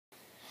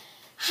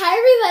Hi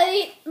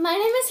everybody, my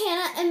name is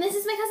Hannah and this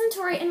is my cousin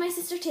Tori and my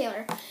sister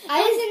Taylor.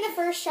 I was in the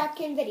first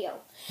Shopkins video.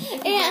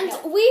 And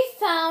we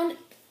found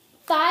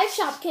 5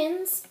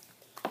 Shopkins.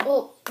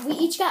 Well, we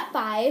each got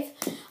 5.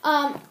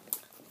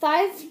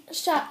 5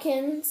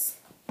 Shopkins.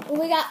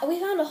 We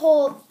found a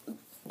whole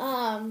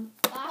box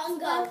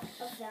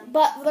of them,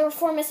 but there were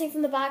 4 missing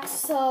from the box,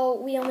 so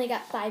we only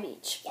got 5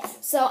 each. Yes.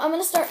 So I'm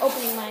gonna start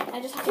opening mine.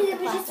 I just have to.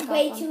 It was just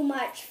way too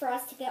much for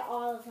us to get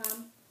all of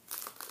them.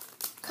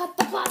 Cut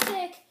the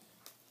plastic.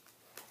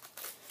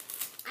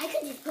 I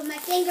could just put my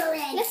finger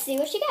in. Let's see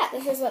what she got.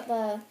 This is what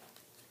the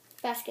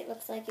basket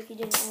looks like. If you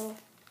didn't know,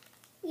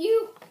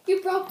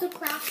 You broke the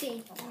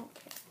crafting. Okay.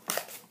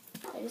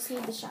 I just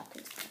need the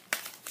Shopkins.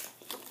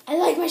 I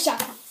like my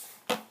Shopkins.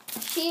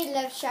 She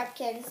loves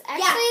Shopkins.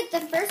 Actually,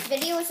 the first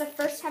video was the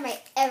first time I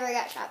ever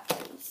got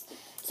Shopkins.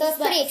 So it's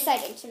pretty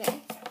exciting to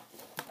me.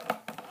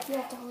 You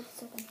have to hold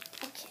this open.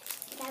 Okay.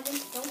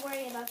 Gavin, don't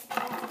worry about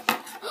that.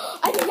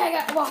 I think I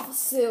got Waffle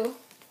Sue.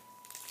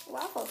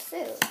 Waffle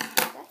soup.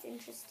 That's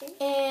interesting.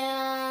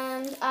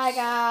 And I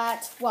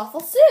got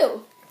Waffle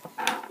Sue.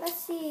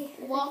 Let's see.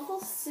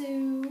 Waffle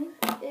Sue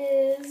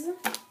is...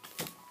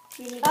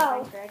 Wait,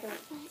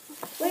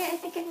 I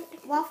think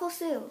it's Waffle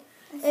soup.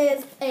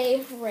 Is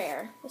a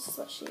rare. This is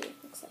what she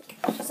looks like.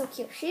 She's so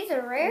cute. She's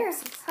a rare.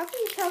 How can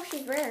you tell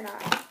she's rare or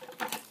not?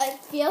 It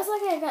feels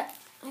like I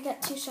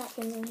got 2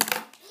 Shopkins in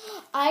here.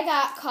 I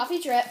got Coffee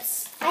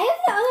Drips. I have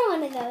the other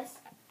one of those.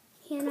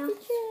 Hannah.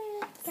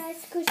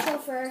 Guys, go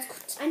chauffeur.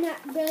 I'm not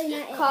really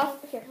not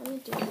Coffee. Here, let me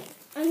do it.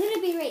 I'm gonna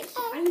be right.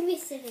 I'm gonna be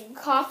sitting.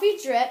 Coffee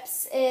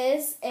Drips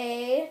is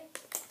a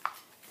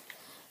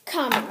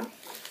common.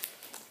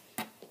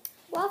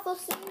 Waffle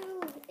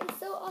soup. It's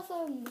so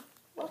awesome.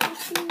 Waffle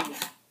soup.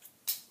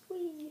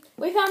 Whee.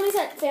 We found these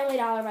at Family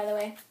Dollar, by the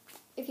way.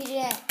 If you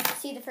didn't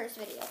see the first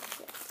video.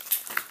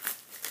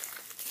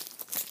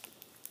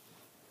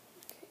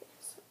 Okay,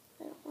 so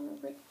I don't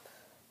want to rip.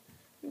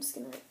 I'm just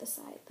gonna rip the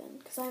side then,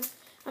 because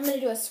I'm gonna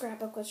do a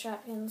scrapbook with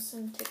Shopkins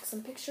and take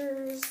some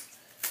pictures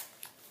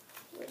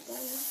with them.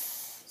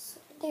 So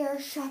They are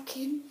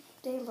shocking.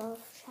 They love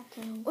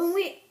Shopkins. when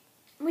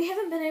we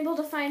haven't been able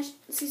to find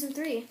season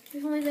 3.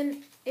 We've only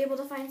been able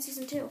to find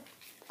season 2.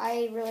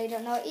 I really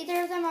don't know what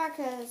either of them are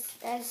because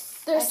They're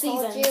I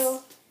told seasons. you,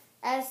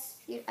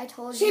 I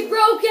told She you.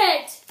 broke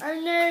it.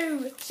 Oh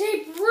no.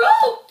 She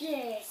broke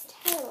it.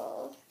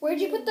 Terrible. Where'd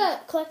you put the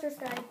collector's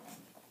guide?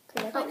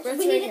 Oh, We it's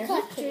need right a here.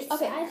 collector's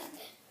Okay. guide.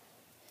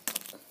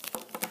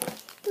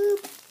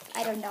 Boop.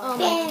 I don't know. Oh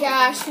my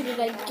gosh, who did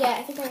I get?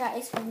 I think I got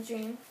Ice Cream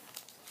Dream.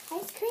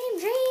 Ice cream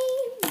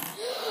dream.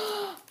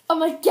 Oh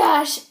my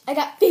gosh, I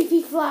got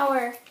Fifi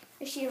Flower.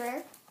 Is she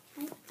rare?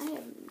 I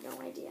have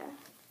no idea.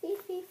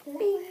 Fifi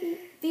flower.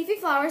 Fifi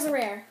Flower's a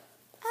rare.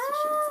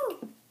 Oh.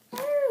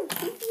 Oh.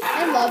 Fifi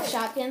I flower. love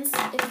Shopkins,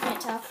 if you can't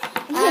tell.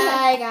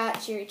 I got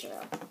Cherry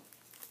Churro.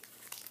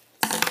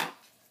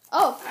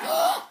 Oh,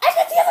 I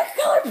got the other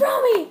color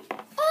Promi.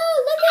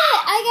 Oh, look at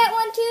it. I got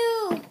one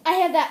too. I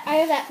have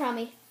that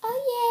Promi. Oh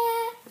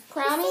yeah.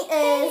 Promi It's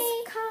so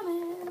is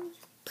common.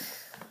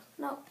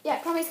 No, yeah,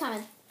 Promi's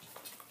common.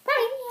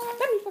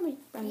 Promi.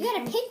 You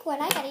got a pink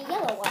one. I got a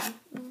yellow one.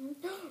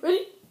 Mm-hmm.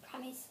 Ready?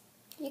 Promise.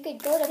 You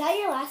could go to. That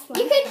your last one?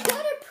 You could go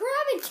to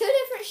prom in 2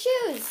 different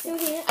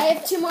shoes. I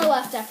have 2 more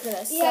left after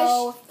this. Yeah,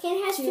 So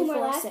Ken has 2 more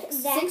left. 6.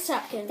 Then 6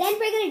 Shopkins.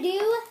 we're gonna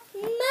do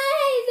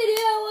my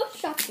video of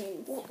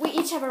Shopkins. We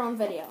each have our own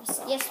video.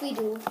 So Yes, we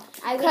do.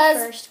 I went 'Cause-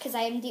 first because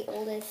I am the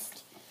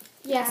oldest.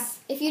 yes,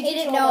 If you It's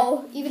didn't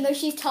older. know, even though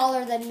she's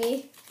taller than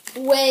me,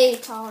 way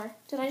taller.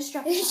 Did I just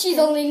drop? she's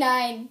only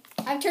 9.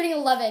 I'm turning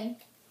 11,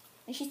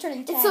 and she's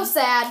turning 10. It's so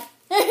sad.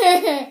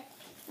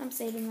 I'm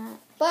saving that.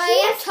 But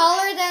I am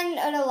taller than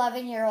an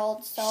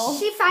 11-year-old, so.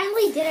 She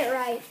finally did it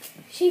right.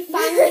 She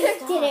finally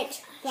did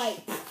it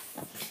right.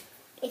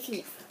 If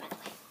you by the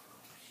way.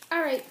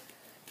 All right.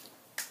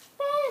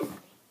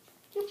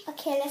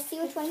 Okay, let's see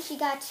which one she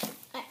got.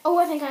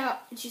 I think I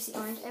got juicy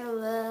orange. I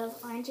love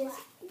oranges.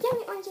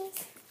 Yummy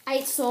oranges. I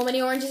ate so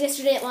many oranges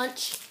yesterday at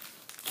lunch.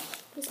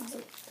 It was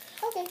awesome.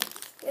 Okay.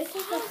 This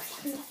is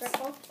the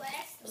circle.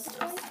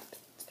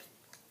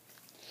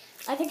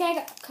 I think I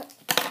got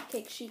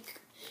cupcake chic.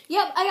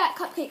 Yep, I got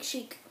cupcake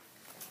chic.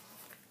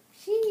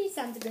 She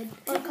sounds good.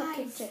 Or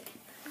cupcake chic.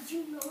 Did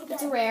you know that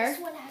It's rare. this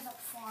one has a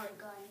fart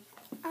gun?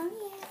 Oh,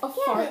 yeah. A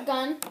fart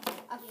gun.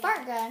 A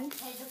fart gun. It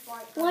has a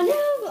fart gun. One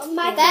of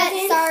my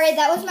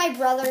That was my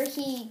brother.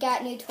 He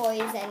got new toys,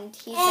 and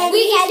he said, And We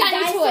he each has got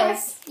new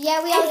dinosaurs. toys.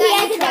 yeah, we all And he got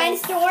has new a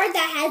toys. dinosaur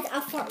that has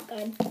a fart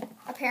gun.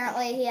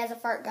 Apparently, he has a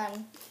fart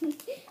gun. Yeah.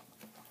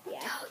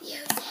 Don't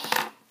use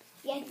it.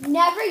 Yeah,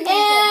 never use it.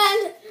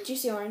 And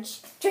juicy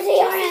orange. Juicy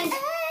orange.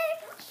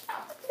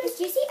 Is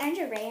juicy orange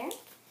a rare?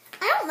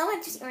 I don't know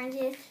what juicy orange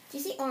is.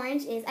 Juicy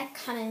orange is a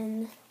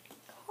common.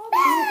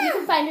 You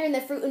can find her in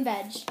the fruit and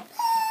veg.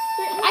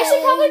 I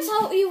should probably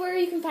tell you where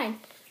you can find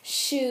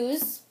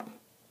shoes.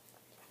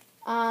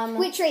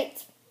 Sweet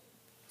treats.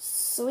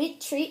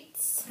 Sweet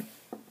treats.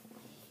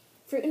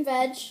 Fruit and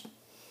veg.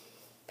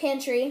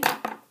 Pantry.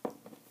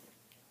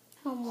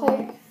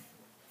 Homework.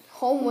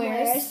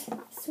 Homewares.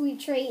 Sweet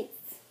treats.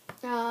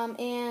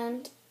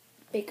 And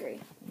bakery.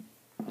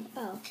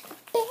 Oh.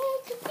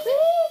 Bakery.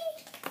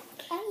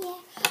 Oh,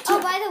 yeah.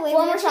 Oh, by the way,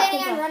 Four we're more planning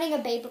Shopkins on left. running a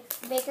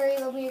bakery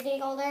when we're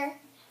getting older.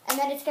 And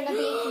then it's going to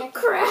be connected.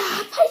 Crap!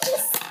 I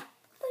just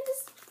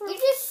You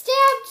just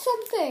stabbed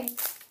something.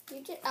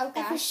 You just, oh,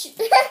 gosh.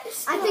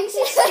 I think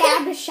she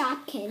stabbed a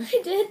Shopkin.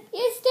 I did.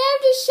 You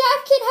stabbed a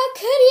Shopkin. How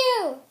could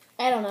you?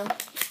 I don't know.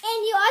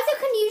 And you also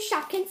can use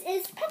Shopkins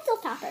as pencil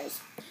toppers.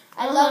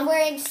 I love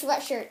wearing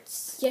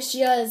sweatshirts. Yes, she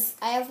does.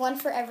 I have one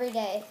for every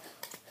day.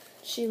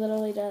 She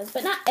literally does,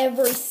 but not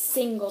every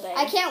single day.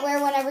 I can't wear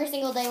one every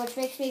single day, which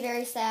makes me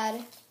very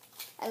sad.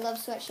 I love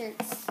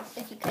sweatshirts,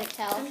 if you couldn't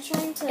tell. I'm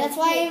trying to. That's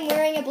why I'm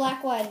wearing a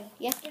black one.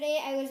 Yesterday,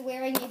 I was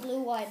wearing a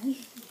blue one.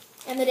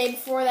 And the day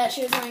before that,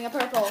 she was wearing a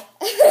purple.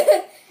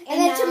 And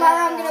then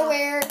tomorrow, I'm going to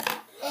wear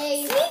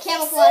a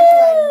camouflage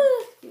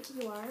one.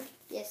 You are.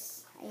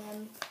 Yes, I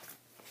am.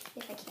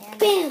 If I can.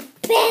 Bam,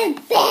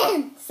 bam,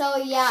 bam. So,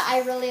 yeah,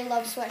 I really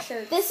love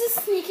sweatshirts. This is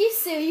Sneaky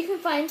Sue. You can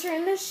find her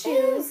in the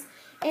shoes.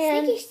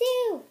 And Sneaky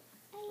Sue.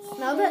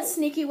 no, that's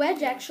Sneaky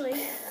Wedge, actually.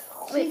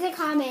 She's a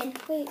common.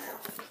 Wait.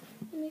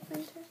 Let me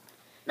find her.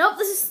 Nope,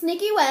 this is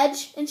Sneaky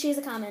Wedge, and she's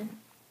a common.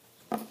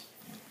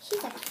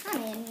 She's a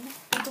common.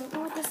 I don't know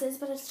what this is,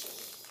 but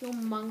it's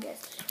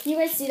humongous. Can you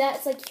guys see that?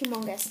 It's like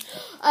humongous.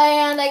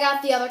 And I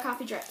got the other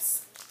coffee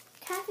drips.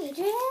 Coffee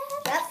drip.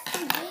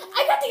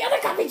 I got the other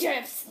coffee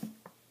drips.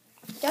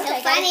 Don't So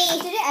I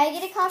funny. Did I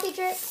get a coffee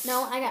drip?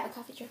 No, I got the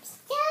coffee drips.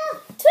 Yeah.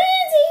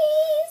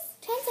 Twinsies!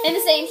 And the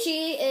same,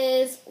 she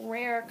is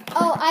rare.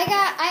 Oh,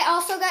 I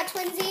also got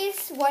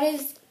twinsies. One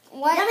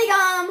Yummy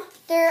gum!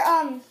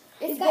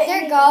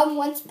 they're gum.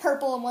 One's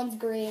purple and one's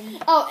green.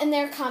 Oh, and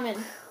they're common.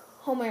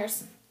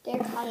 Homers. They're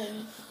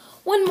common.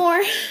 One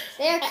more.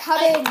 They're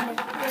common.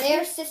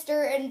 They're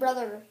sister and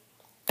brother.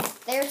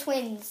 They're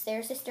twins.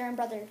 They're sister and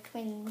brother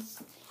twins.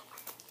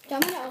 Do you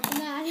want me to open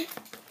that?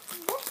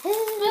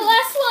 My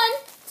last one.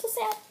 So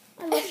sad.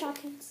 I love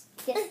Shopkins.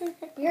 Yes.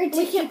 You're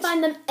We can't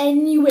find them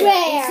anywhere.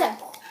 Where?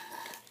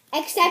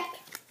 Except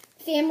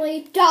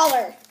Family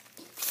Dollar.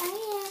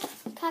 Oh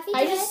yeah. Coffee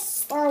I drip.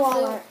 just Or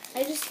Walmart.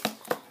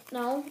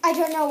 no. I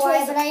don't know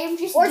why, but I am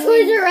just Or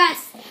doing, Toys R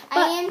Us.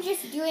 I am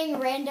just doing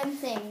random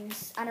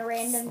things on a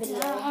random video.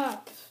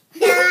 Stop.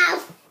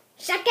 No.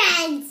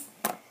 Shopkins.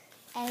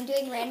 I am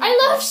doing random. I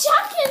love things.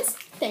 Shopkins.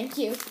 Thank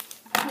you.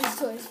 These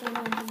toys for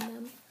lending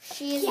them.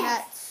 She is Yes.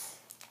 nuts.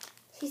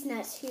 She's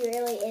nuts. She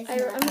really is I'm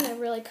nuts. gonna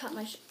really cut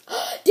my.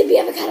 Dippy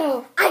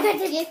avocado. I got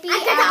the Dippy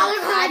avocado.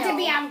 avocado.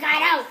 Dippy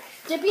avocado.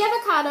 Dippy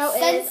avocado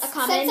is a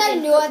common. Since I'm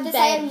and new at this,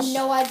 I have veg.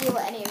 no idea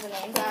what any of the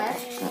names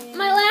are.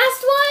 My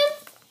last one.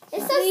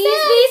 It's so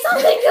Please sad. be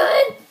something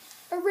good.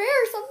 A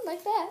rare or something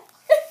like that.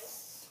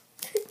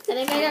 I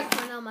think I got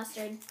Cornell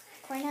mustard.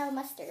 Cornell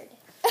mustard.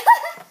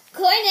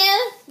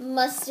 Cornell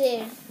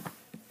mustard.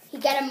 He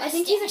got a mustache. I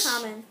think he's a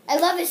common. I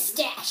love his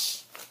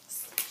stash.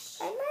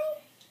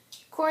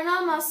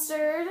 Cornell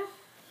mustard.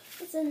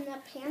 It's in the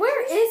pantry.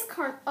 Where is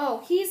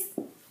Oh, he's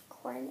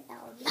Cornell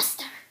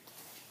mustard.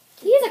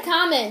 he's a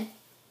common.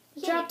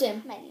 Dropped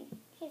him.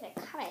 He's a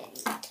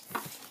common.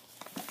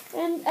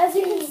 And as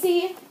you can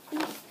see,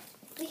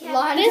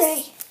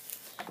 Laundry.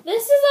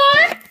 this is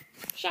our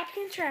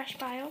Shopkins trash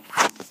pile.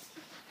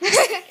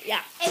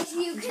 Yeah. If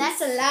you can,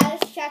 That's a lot of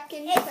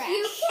Shopkins if trash.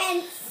 you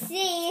can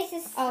see,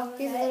 this is Oh,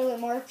 here's a little bit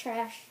more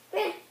trash.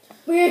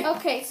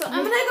 Okay, so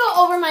I'm gonna go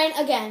over mine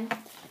again.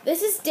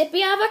 This is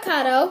Dippy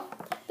avocado.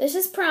 This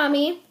is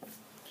Promi.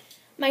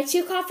 My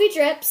 2 coffee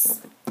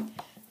drips.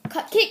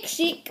 Cupcake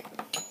chic.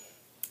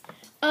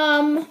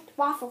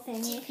 waffle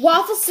thingy.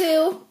 Waffle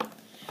Sue.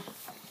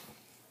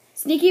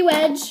 Sneaky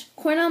Wedge.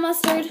 Cornell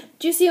mustard.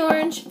 Juicy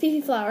orange. Fifi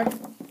flower.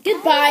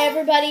 Goodbye,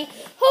 everybody.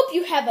 Hope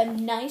you have a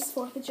nice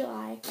 4th of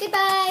July.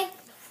 Goodbye.